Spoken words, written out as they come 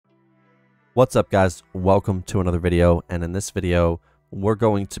What's up, guys? Welcome to another video, and in this video we're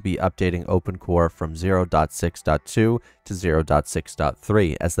going to be updating OpenCore from 0.6.2 to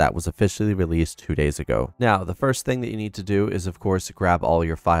 0.6.3 as that was officially released 2 days ago. Now, the first thing that you need to do is, of course, grab all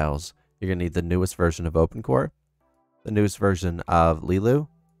your files. You're going to need the newest version of OpenCore, the newest version of Lilu,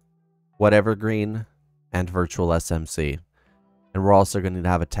 Evergreen, and Virtual SMC. And we're also going to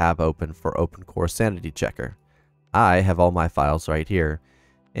have a tab open for OpenCore Sanity Checker. I have all my files right here.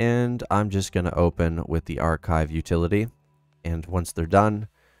 And I'm just going to open with the archive utility, and once they're done,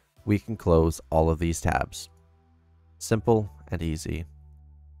 we can close all of these tabs. Simple and easy.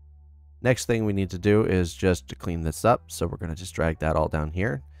 Next thing we need to do is just to clean this up, so we're going to just drag that all down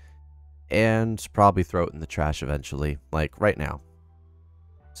here and probably throw it in the trash eventually, like right now.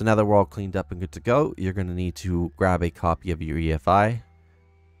 So now that we're all cleaned up and good to go, you're going to need to grab a copy of your EFI,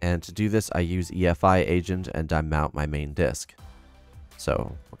 and to do this I use EFI agent and I mount my main disk.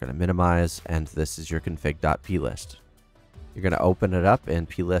 So we're going to minimize, and this is your config.plist. You're going to open it up in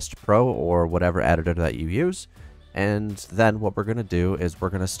plist pro or whatever editor that you use. And then what we're going to do is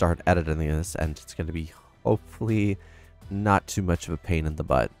we're going to start editing this, and it's going to be hopefully not too much of a pain in the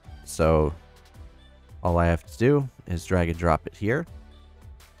butt. So all I have to do is drag and drop it here,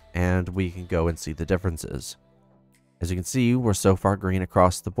 and we can go and see the differences. As you can see, we're so far green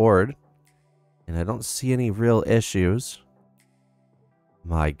across the board, and I don't see any real issues.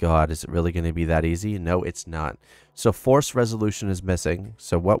 My god, is it really going to be that easy? No, it's not. So force resolution is missing.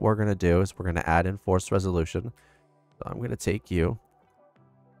 So what we're going to do is we're going to add in force resolution. So I'm going to take you.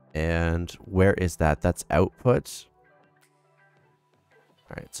 And where is that? That's output.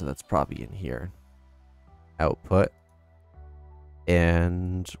 Alright, so that's probably in here. Output.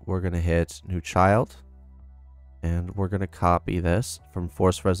 And we're going to hit new child. And we're going to copy this from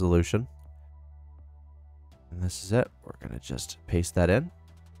force resolution. And this is it. We're going to just paste that in.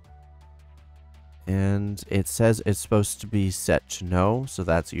 And it says it's supposed to be set to no, so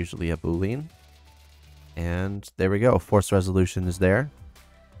that's usually a boolean. And there we go. Force resolution is there.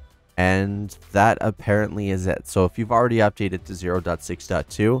 And that apparently is it. So if you've already updated to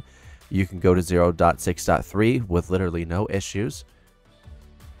 0.6.2, you can go to 0.6.3 with literally no issues.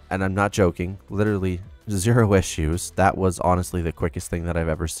 And I'm not joking. Literally 0 issues. That was honestly the quickest thing that I've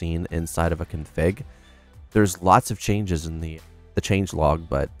ever seen inside of a config. There's lots of changes in the change log,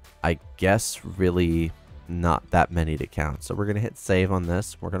 but I guess really not that many to count. So we're going to hit save on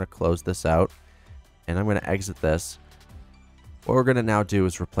this. We're going to close this out, and I'm going to exit this. What we're going to now do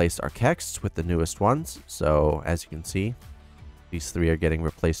is replace our kexts with the newest ones. So as you can see, these 3 are getting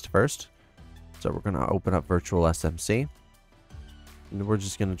replaced first. So we're going to open up Virtual SMC, and we're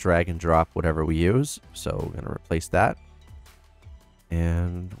just going to drag and drop whatever we use. So we're going to replace that,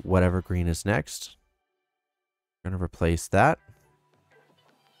 and Evergreen is next. Going to replace that.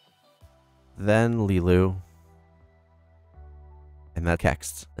 Then Lilu. And that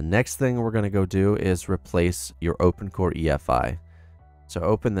kext. The next thing we're going to go do is replace your OpenCore EFI. So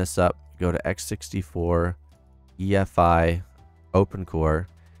open this up, go to x64 EFI OpenCore,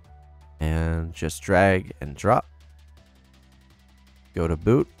 and just drag and drop. Go to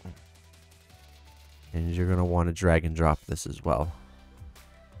boot. And you're going to want to drag and drop this as well.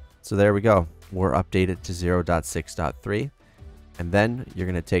 So there we go. We're updated to 0.6.3, and then you're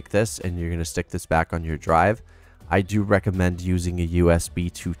going to take this and you're going to stick this back on your drive. I do recommend using a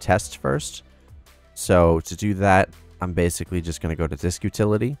USB to test first. So to do that, I'm basically just going to go to disk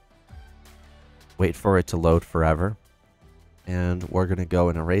utility, wait for it to load forever, and we're going to go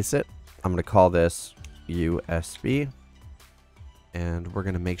and erase it. I'm going to call this USB, and we're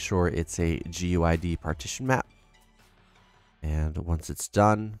going to make sure it's a GUID partition map. And once it's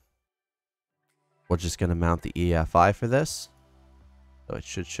done, we're just going to mount the EFI for this. So it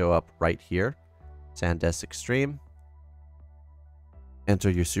should show up right here. SanDisk Extreme. Enter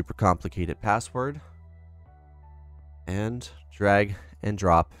your super complicated password. And drag and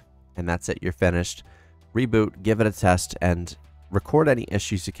drop. And that's it. You're finished. Reboot, give it a test, and record any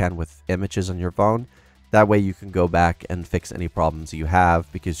issues you can with images on your phone. That way you can go back and fix any problems you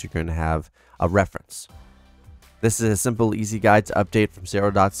have, because you're going to have a reference. This is a simple, easy guide to update from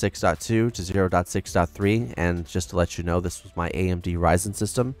 0.6.2 to 0.6.3, and just to let you know, this was my AMD Ryzen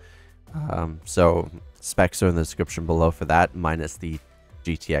system. So specs are in the description below for that, minus the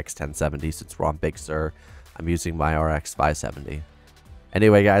GTX 1070. Since we're on Big Sur, I'm using my RX 570.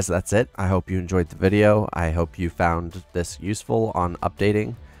 Anyway, guys, that's it. I hope you enjoyed the video. I hope you found this useful on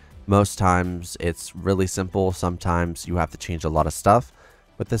updating. Most times it's really simple. Sometimes you have to change a lot of stuff,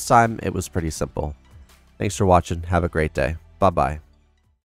 but this time it was pretty simple. Thanks for watching. Have a great day. Bye-bye.